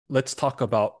let's talk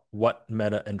about what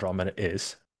Meta Andromeda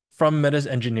is. From Meta's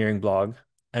engineering blog,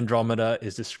 Andromeda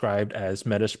is described as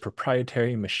Meta's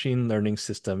proprietary machine learning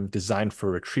system designed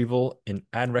for retrieval in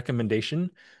ad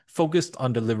recommendation, focused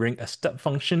on delivering a step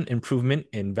function improvement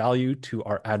in value to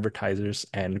our advertisers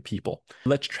and people.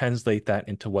 Let's translate that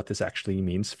into what this actually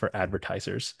means for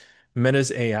advertisers.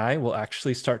 Meta's AI will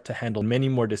actually start to handle many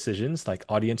more decisions like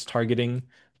audience targeting,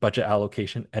 budget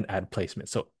allocation, and ad placement.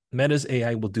 So Meta's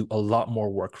AI will do a lot more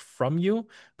work from you,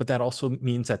 but that also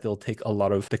means that they'll take a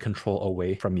lot of the control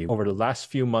away from you. Over the last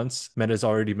few months, Meta's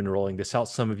already been rolling this out.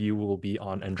 Some of you will be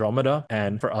on Andromeda,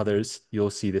 and for others,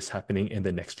 you'll see this happening in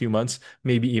the next few months,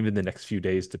 maybe even the next few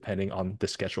days, depending on the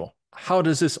schedule. How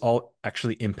does this all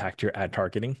actually impact your ad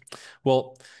targeting?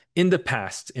 Well, in the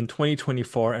past, in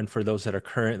 2024, and for those that are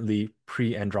currently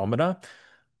pre-Andromeda,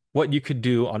 what you could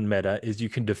do on Meta is you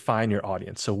can define your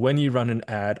audience. So when you run an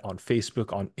ad on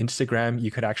Facebook, on Instagram,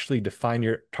 you could actually define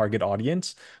your target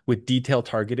audience with detailed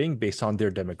targeting based on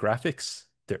their demographics,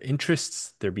 their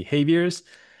interests, their behaviors,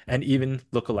 and even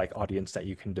lookalike audience that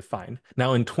you can define.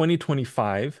 Now in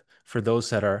 2025, for those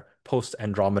that are post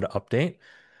Andromeda update,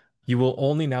 you will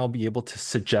only now be able to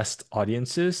suggest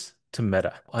audiences to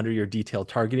Meta under your detailed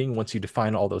targeting. Once you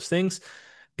define all those things,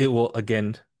 it will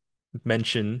again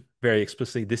mention very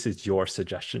explicitly this is your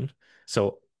suggestion.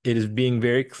 So it is being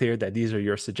very clear that these are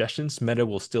your suggestions. Meta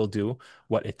will still do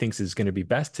what it thinks is going to be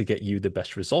best to get you the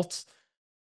best results.